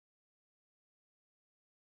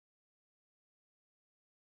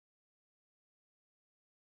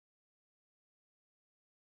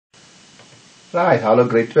Right, hello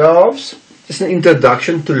grade 12s. Just an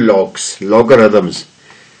introduction to logarithms.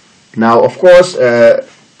 Now, of course,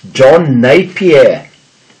 John Napier.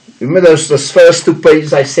 Remember those first 2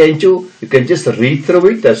 pages I sent you? You can just read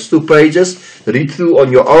through it. There's 2 pages. Read through on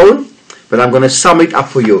your own. But I'm going to sum it up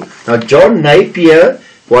for you. Now, John Napier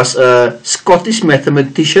was a Scottish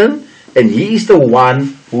mathematician, and he is the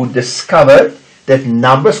one who discovered that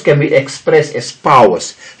numbers can be expressed as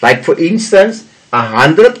powers. Like, for instance,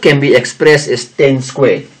 100 can be expressed as 10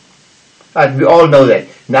 squared. Right, we all know that.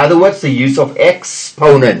 In other words, the use of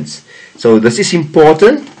exponents. So this is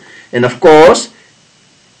important. And of course,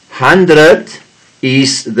 100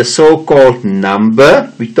 is the so-called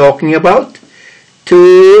number we're talking about.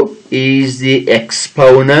 2 is the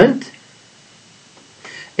exponent.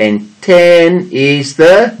 And 10 is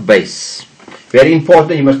the base. Very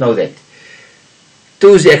important, you must know that.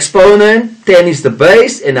 2 is the exponent, 10 is the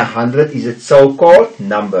base, and 100 is its so-called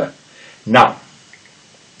number. Now,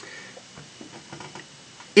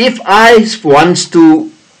 if I want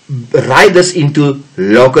to write this into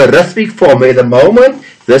logarithmic form at the moment,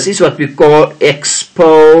 this is what we call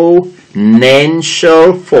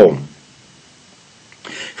exponential form.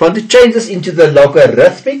 If I want to change this into the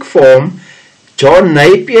logarithmic form, John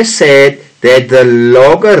Napier said that the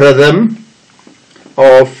logarithm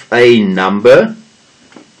of a number,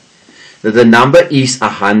 that the number is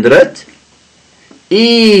 100,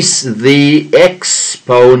 is the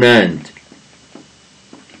exponent.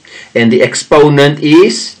 And the exponent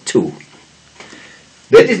is 2.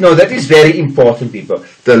 That is very important, people.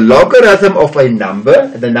 The logarithm of a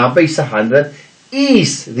number, and the number is 100,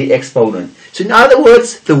 is the exponent. So in other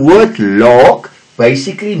words, the word log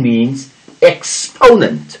basically means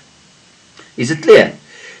exponent. Is it clear?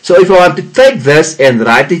 So if I want to take this and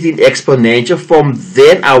write it in exponential form,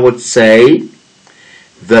 then I would say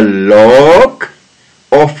the log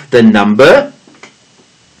of the number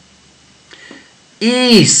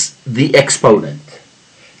is the exponent.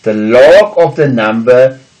 The log of the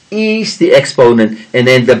number is the exponent. And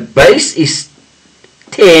then the base is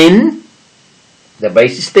 10. The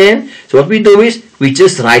base is 10. So what we do is we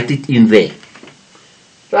just write it in there.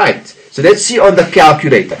 Right. So let's see on the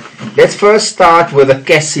calculator. Let's first start with the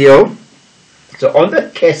Casio. So on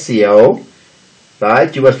the Casio,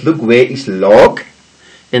 right, you must look where is log.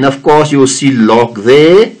 And of course you will see log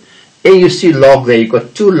there. And you see log there. You've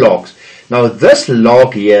got 2 logs. Now this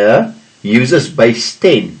log here uses base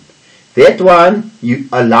 10. That one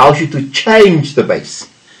allows you to change the base.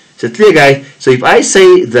 So clear, guys? So if I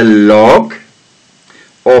say the log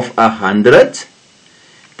of 100,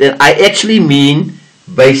 then I actually mean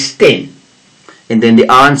base 10. And then the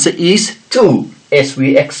answer is 2, as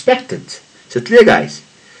we expected. So clear, guys?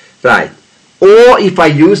 Right. Or if I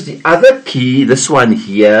use the other key, this one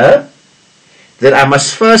here, then I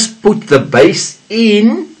must first put the base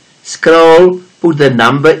in, scroll, put the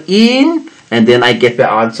number in, and then I get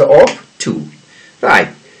the answer of 2. Right.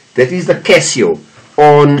 That is the Casio.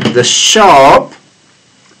 On the Sharp,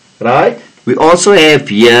 right, we also have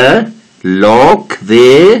here log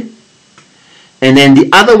there. And then the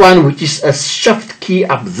other one, which is a shift key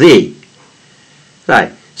up there.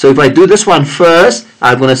 Right. So if I do this one first,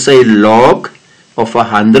 I'm going to say log of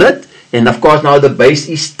 100. And of course now the base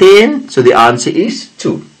is 10. So the answer is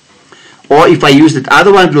 2. Or if I use that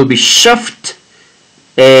other one, it will be shift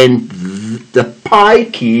and the pi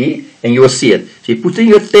key. And you will see it. So you put in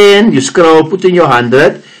your 10, you scroll, put in your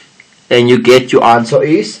 100. And you get your answer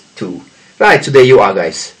is 2. Right. So there you are,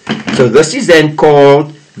 guys. So this is then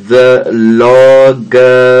called the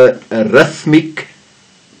logarithmic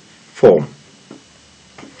form.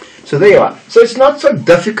 So there you are. So it's not so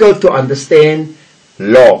difficult to understand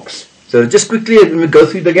logs. So just quickly let me go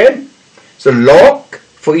through it again. So log,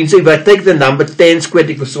 for instance, if I take the number 10 squared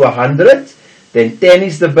equals to 100, then 10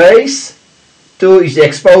 is the base, 2 is the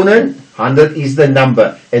exponent, 100 is the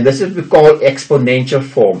number. And this is what we call exponential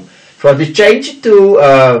form. For to change it to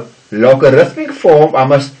logarithmic form, I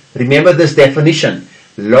must remember this definition.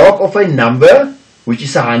 Log of a number, which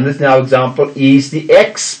is 100 in our example, is the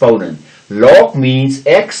exponent. Log means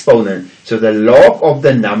exponent. So the log of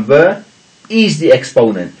the number is the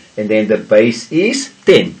exponent. And then the base is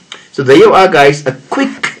 10. So there you are, guys, a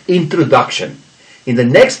quick introduction. In the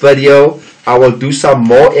next video, I will do some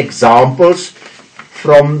more examples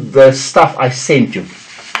from the stuff I sent you.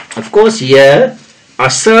 Of course, here are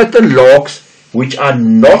certain logs which are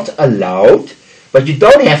not allowed, but you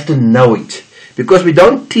don't have to know it. Because we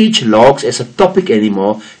don't teach logs as a topic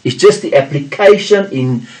anymore. It's just the application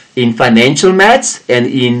in financial maths and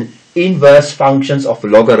in inverse functions of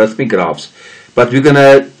logarithmic graphs. But we're going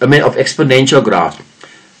to, of exponential graphs.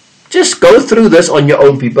 Just go through this on your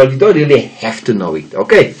own, people. You don't really have to know it.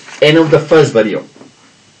 Okay, end of the first video.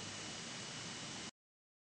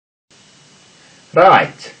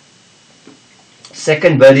 Right.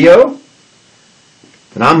 Second video.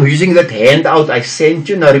 And I'm using that handout I sent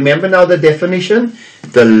you. Now remember now the definition.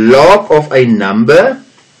 The log of a number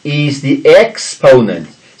is the exponent.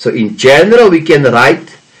 So in general we can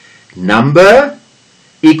write number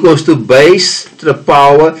equals to base to the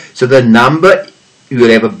power. So the number, you will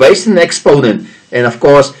have a base and an exponent. And of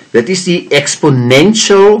course that is the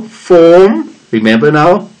exponential form. Remember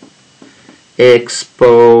now?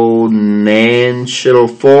 Exponential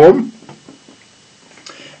form.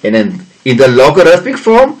 And then in the logarithmic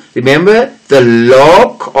form, remember the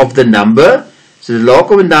log of the number. So the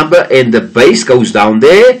log of a number and the base goes down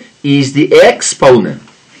there is the exponent.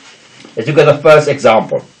 Let's look at the first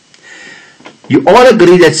example. You all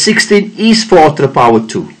agree that 16 is 4 to the power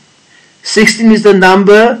 2. 16 is the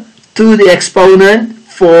number, 2 the exponent,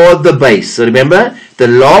 4 the base. So remember, the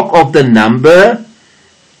log of the number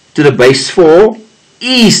to the base 4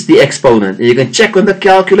 is the exponent. And you can check on the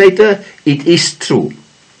calculator, it is true.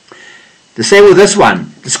 The same with this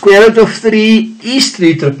one. The square root of 3 is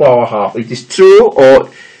 3 to the power half. It is true. Or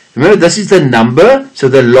remember, this is the number. So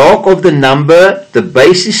the log of the number, the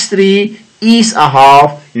base is 3, is a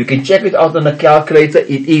half. You can check it out on the calculator.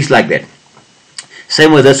 It is like that.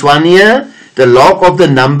 Same with this one here. The log of the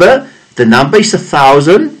number is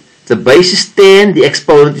 1,000. The base is 10. The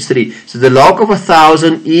exponent is 3. So the log of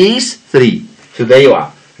 1,000 is 3. So there you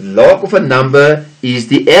are. The log of a number is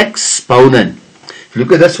the exponent.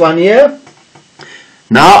 Look at this one here.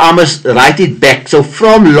 Now I must write it back. So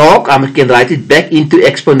from log, I can write it back into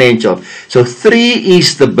exponential. So 3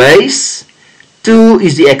 is the base, 2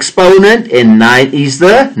 is the exponent, and 9 is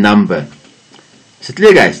the number. Is it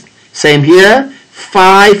clear, guys? Same here.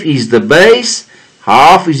 5 is the base,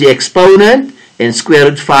 half is the exponent, and square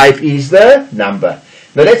root 5 is the number.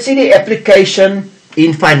 Now let's see the application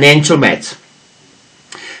in financial maths.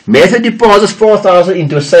 Method deposits 4,000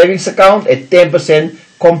 into a savings account at 10%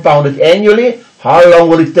 compounded annually. How long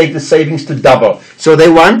will it take the savings to double? So they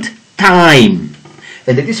want time.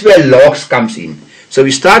 And that is where logs comes in. So we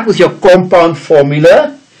start with your compound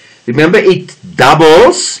formula. Remember, it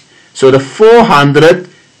doubles. So the 400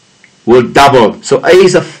 will double. So A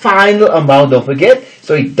is a final amount, don't forget.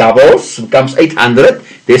 So it doubles, becomes 800.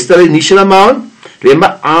 There's still the initial amount.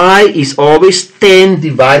 Remember, I is always 10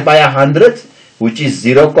 divided by 100, which is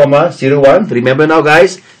 0,01. Remember now,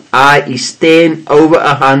 guys, I is 10 over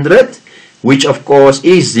 100, which of course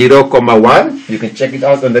is 0,1. You can check it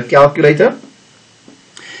out on the calculator.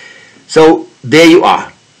 So there you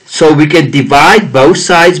are. So we can divide both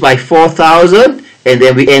sides by 4,000, and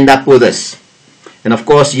then we end up with this. And of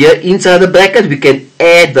course here inside the bracket we can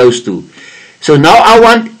add those two. So now I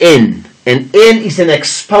want n, and n is an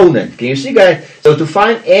exponent. Can you see, guys? So to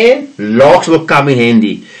find n, logs will come in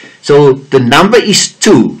handy. So the number is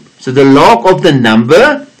 2. So the log of the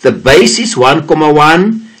number, the base is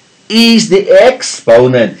 1,1, is the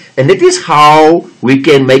exponent. And that is how we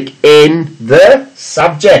can make n the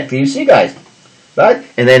subject. Can you see, guys? Right?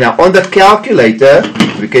 And then now on the calculator,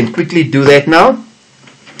 we can quickly do that now.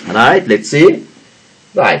 Right? Let's see.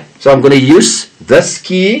 Right. So I'm going to use this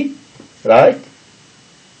key. Right?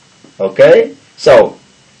 Okay. So,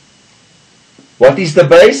 what is the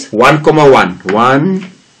base? 1,1.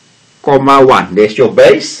 1,1. There's your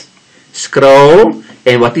base. Scroll.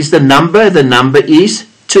 And what is the number? The number is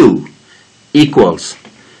 2. Equals.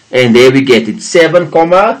 And there we get it.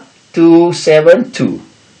 7,272.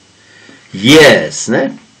 Yes.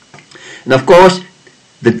 Ne? And of course,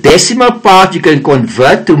 the decimal part you can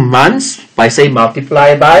convert to months by, say,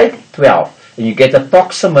 multiply by 12. And you get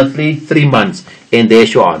approximately 3 months. And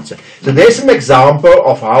there's your answer. So there's an example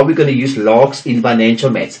of how we're going to use logs in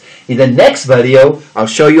financial maths. In the next video, I'll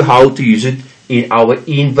show you how to use it in our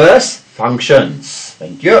inverse functions.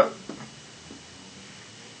 Thank you.